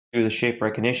through the shape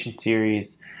recognition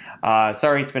series.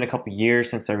 Sorry, it's been a couple years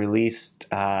since I released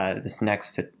this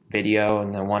next video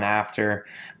and the one after,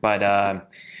 but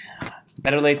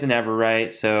better late than never, right?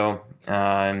 So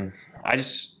I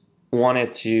just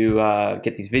wanted to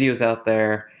get these videos out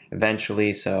there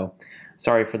eventually, so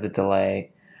sorry for the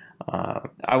delay.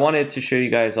 I wanted to show you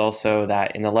guys also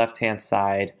that in the left-hand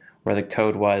side where the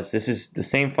code was, this is the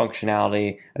same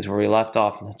functionality as where we left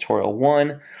off in tutorial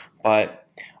 1, but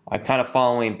I'm kind of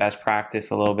following best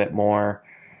practice a little bit more,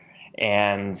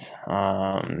 and so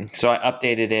I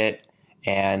updated it,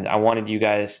 and I wanted you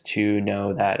guys to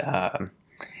know that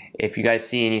if you guys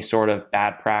see any sort of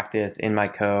bad practice in my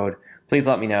code, please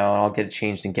let me know, and I'll get it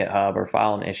changed in GitHub or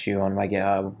file an issue on my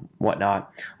GitHub,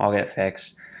 whatnot. I'll get it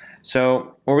fixed.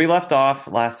 So where we left off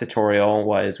last tutorial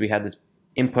was we had this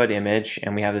input image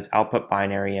and we have this output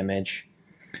binary image.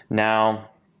 Now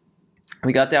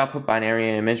we got the output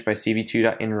binary image by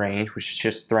cv2.inRange, which is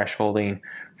just thresholding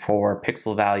for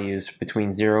pixel values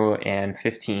between 0 and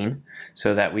 15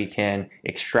 so that we can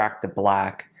extract the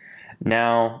black.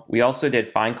 Now we also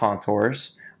did fine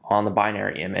contours on the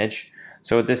binary image.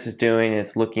 So what this is doing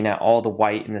is looking at all the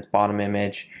white in this bottom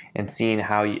image and seeing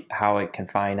how it can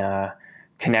find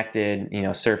connected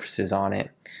surfaces on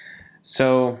it.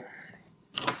 So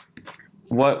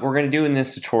what we're going to do in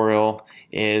this tutorial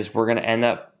is we're going to end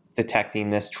up detecting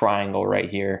this triangle right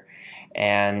here,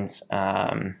 and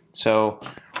so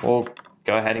we'll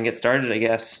go ahead and get started, I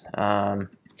guess.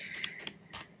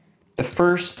 The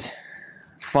first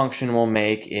function we'll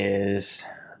make is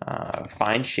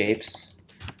find shapes.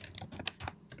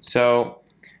 So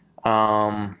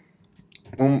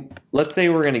let's say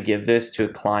we're going to give this to a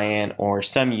client, or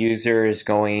some user is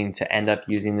going to end up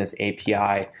using this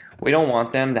API. We don't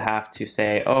want them to have to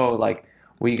say, oh, like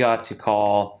we got to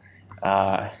call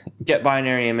get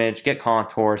binary image, get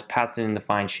contours, pass it into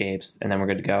find shapes, and then we're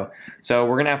good to go. So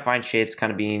we're going to have find shapes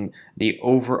kind of being the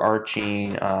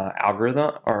overarching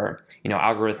algorithm, or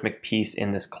algorithmic piece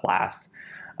in this class.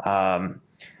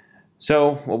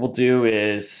 So what we'll do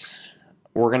is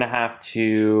we're going to have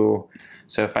to,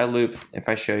 so if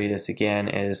I show you this again,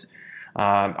 is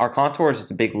our contours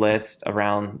is a big list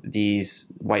around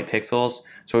these white pixels.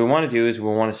 So what we want to do is we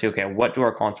want to see, okay, what do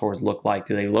our contours look like?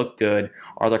 Do they look good?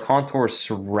 Are there contours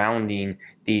surrounding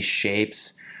these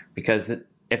shapes? Because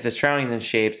if they're surrounding the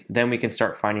shapes, then we can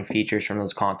start finding features from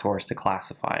those contours to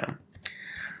classify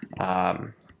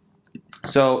them.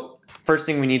 So first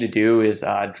thing we need to do is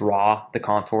draw the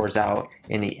contours out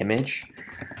in the image.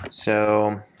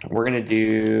 So we're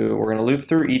gonna loop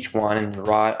through each one and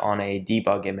draw it on a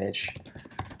debug image.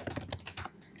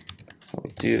 What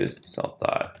we'll do is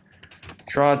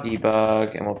self.draw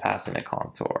debug, and we'll pass in a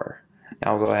contour.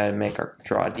 Now we'll go ahead and make our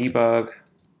draw debug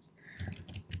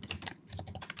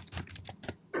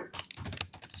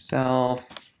self,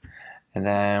 and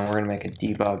then we're gonna make a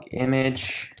debug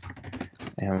image,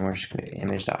 and we're just gonna do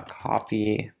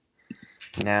image.copy.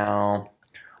 Now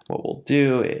what we'll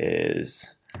do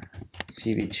is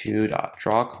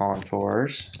cv2.draw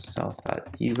contours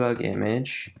self.debug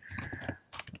image,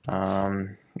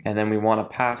 and then we want to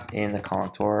pass in the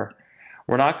contour.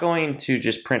 We're not going to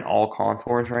just print all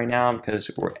contours right now, because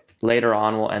later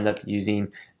on we'll end up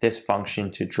using this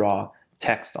function to draw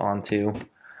text onto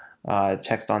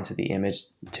the image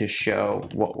to show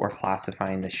what we're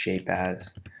classifying the shape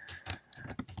as.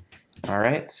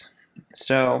 Alright,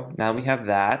 so now we have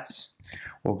that.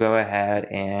 We'll go ahead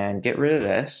and get rid of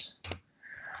this.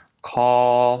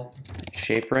 Call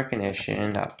shape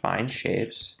recognition.find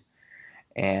shapes,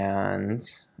 and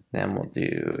then we'll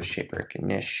do shape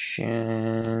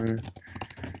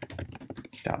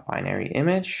recognition.binary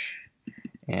image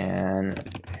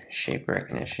and shape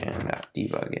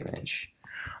recognition.debug image.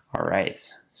 All right,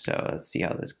 so let's see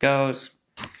how this goes.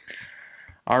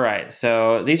 All right,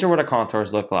 so these are what our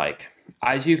contours look like.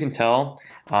 As you can tell,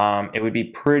 it would be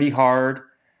pretty hard,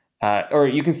 or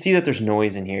you can see that there's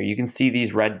noise in here. You can see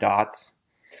these red dots.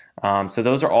 So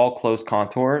those are all closed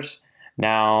contours.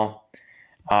 Now,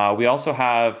 we also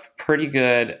have pretty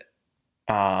good,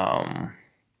 I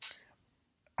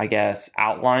guess,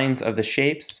 outlines of the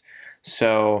shapes.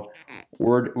 So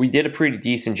we did a pretty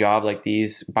decent job. Like,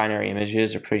 these binary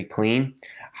images are pretty clean.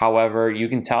 However, you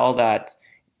can tell that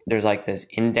there's like this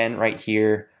indent right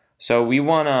here. So we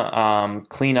want to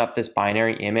clean up this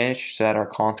binary image so that our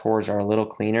contours are a little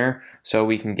cleaner, so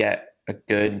we can get a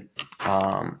good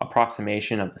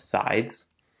approximation of the sides.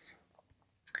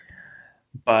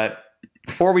 But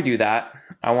before we do that,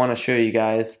 I want to show you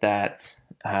guys that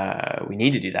we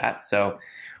need to do that. So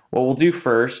what we'll do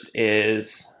first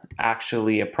is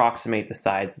actually approximate the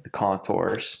sides of the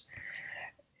contours.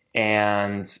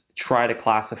 and try to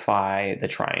classify the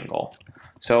triangle.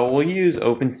 So we'll use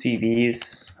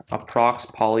OpenCV's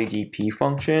approx_polydp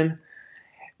function.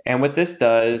 And what this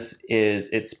does is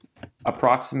it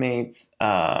approximates,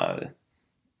 it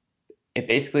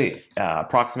basically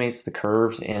approximates the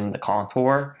curves in the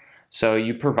contour. So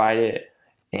you provide it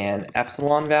an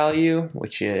epsilon value,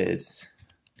 which is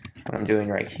what I'm doing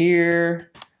right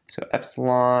here. So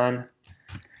epsilon,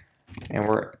 and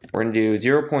we're going to do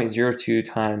 0.02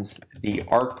 times the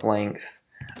arc length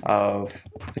of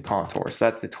the contour. So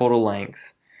that's the total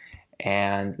length.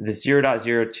 And the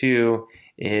 0.02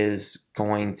 is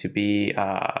going to be,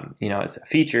 it's a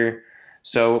feature.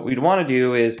 So what we'd want to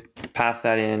do is pass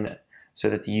that in so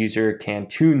that the user can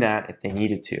tune that if they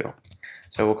needed to.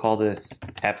 So we'll call this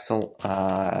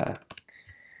epsilon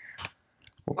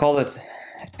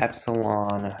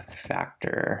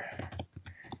factor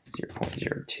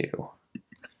 0.02.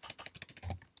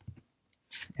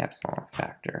 Epsilon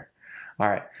factor. All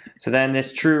right. So then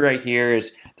this true right here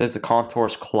is, does the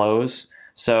contours close?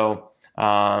 So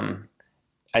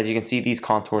as you can see, these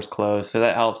contours close. So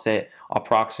that helps it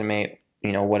approximate,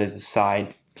 what is the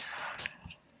side.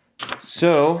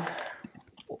 So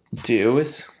what we'll do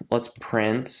is let's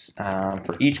print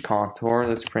for each contour,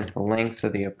 let's print the lengths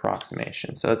of the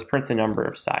approximation. So let's print the number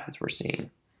of sides we're seeing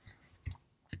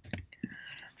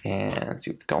and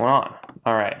see what's going on.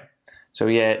 All right. So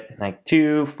we get like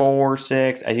 2, 4,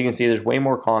 6. As you can see, there's way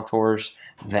more contours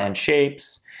than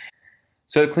shapes.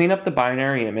 So to clean up the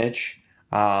binary image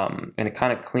and to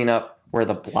kind of clean up where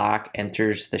the black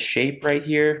enters the shape right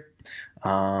here.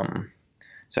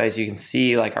 So as you can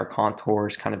see, like our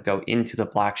contours kind of go into the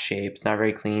black shape. It's not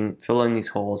very clean. Fill in these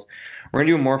holes. We're going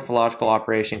to do a morphological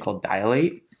operation called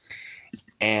dilate.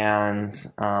 And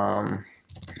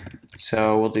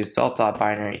so we'll do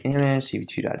self.binary image,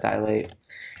 cv2.dilate.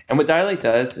 And what dilate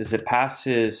does is it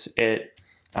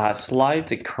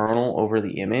slides a kernel over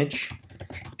the image.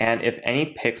 And if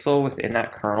any pixel within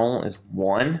that kernel is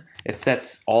 1, it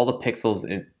sets all the pixels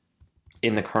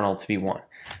in the kernel to be 1.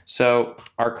 So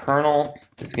our kernel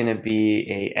is going to be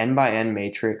a n by n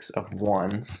matrix of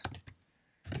 1s.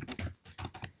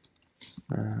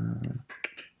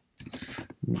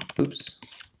 Oops.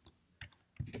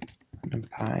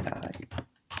 Pi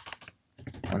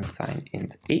unsigned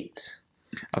int 8.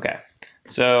 Okay,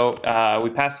 so we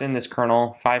passed in this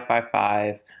kernel 5 by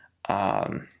 5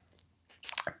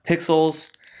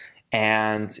 pixels,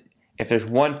 and if there's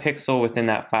 1 pixel within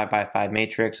that 5 by 5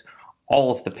 matrix,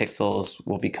 all of the pixels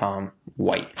will become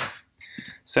white.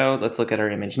 So let's look at our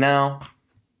image now.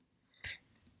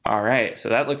 All right, so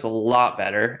that looks a lot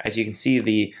better. As you can see,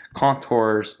 the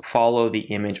contours follow the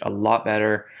image a lot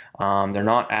better. They're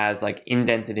not as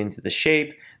indented into the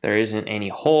shape. There isn't any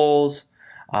holes.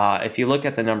 If you look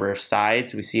at the number of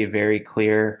sides, we see a very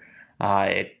clear,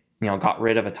 it got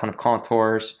rid of a ton of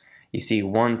contours. You see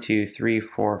 1, 2, 3,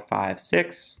 4, 5,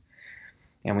 6,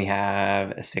 and we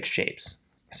have 6 shapes.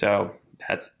 So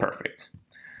that's perfect.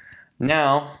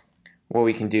 Now, what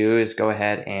we can do is go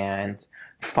ahead and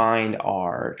find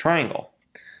our triangle.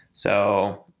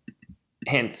 So,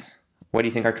 hint, what do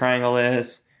you think our triangle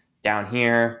is? Down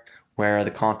here, where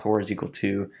the contour is equal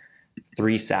to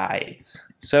 3 sides.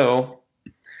 So,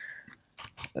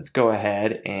 let's go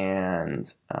ahead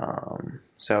and,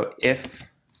 so if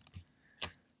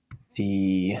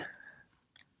the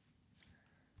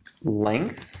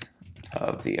length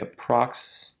of the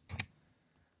approx,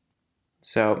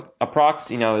 so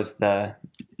approx,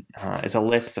 is a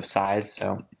list of sides.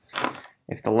 So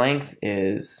if the length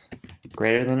is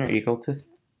greater than or equal to,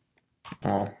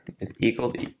 is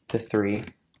equal to 3,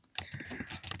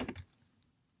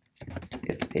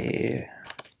 it's a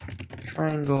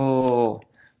triangle.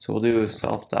 So we'll do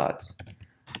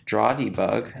self.draw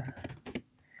debug,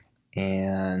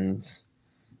 and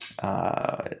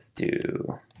what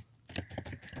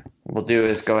we'll do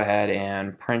is go ahead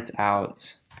and print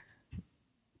out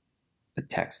the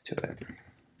text to it.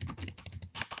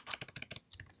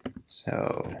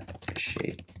 So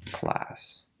shape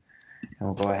class, and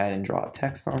we'll go ahead and draw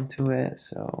text onto it.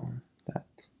 So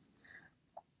that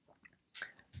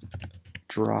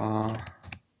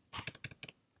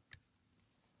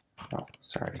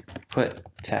put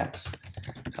text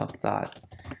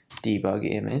self.debug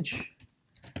image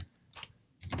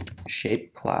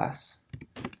shape class.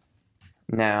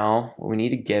 Now what we need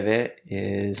to give it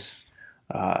is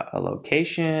a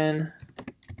location.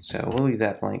 So we'll leave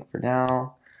that blank for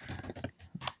now.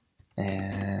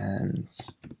 And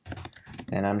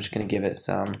I'm just going to give it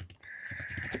some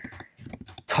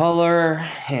color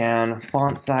and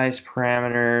font size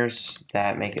parameters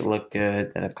that make it look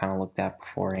good that I've kind of looked at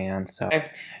beforehand. So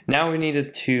now we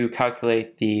needed to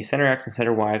calculate the center X and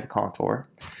center Y of the contour.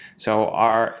 So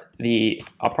the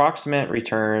approximate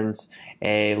returns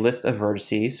a list of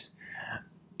vertices,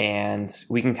 and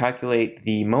we can calculate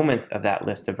the moments of that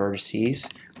list of vertices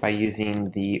by using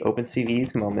the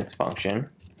OpenCV's moments function.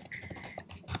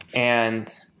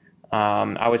 And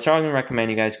I would strongly recommend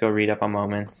you guys go read up on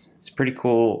moments. It's a pretty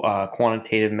cool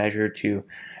quantitative measure to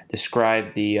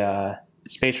describe the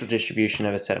spatial distribution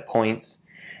of a set of points.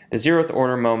 The 0th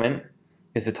order moment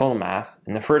is the total mass,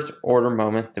 and the 1st order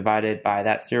moment divided by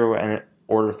that 0th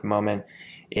order moment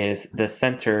is the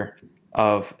center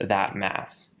of that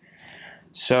mass.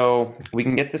 So we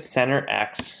can get the center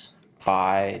X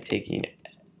by taking,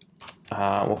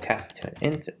 we'll cast it to an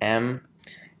int m,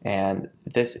 and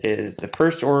this is the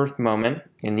 1st order moment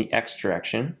in the X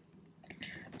direction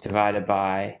divided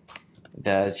by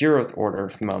the 0th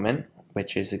order moment,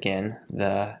 which is again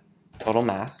the total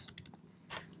mass.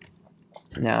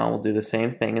 Now we'll do the same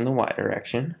thing in the Y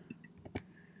direction.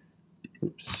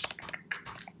 Oops.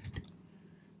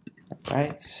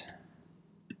 Alright. So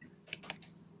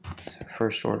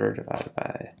 1st order divided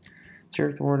by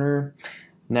 0th order.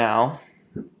 Now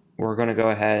we're going to go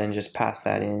ahead and just pass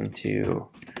that into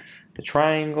the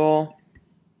triangle,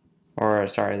 or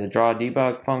sorry, the draw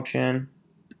debug function.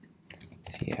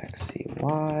 Cx,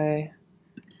 cy,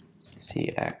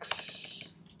 cx,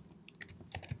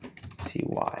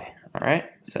 cy. Alright,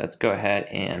 so let's go ahead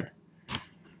and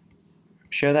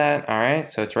show that. Alright,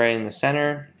 so it's right in the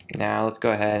center. Now let's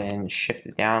go ahead and shift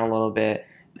it down a little bit,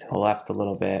 to the left a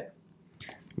little bit,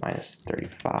 minus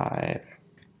 35.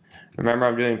 Remember,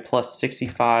 I'm doing plus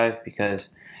 65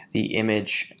 because the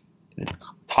image, the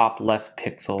top left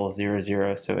pixel is 0,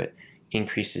 0, so it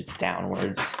increases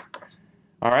downwards.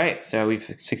 Alright, so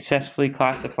we've successfully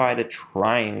classified a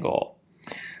triangle.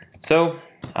 So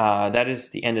that is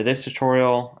the end of this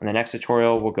tutorial. In the next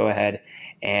tutorial, we'll go ahead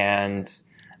and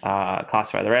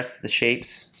classify the rest of the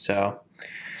shapes. So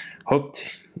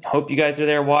hope you guys are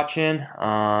there watching,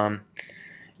 and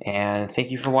thank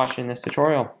you for watching this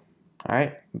tutorial.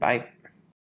 Alright, bye.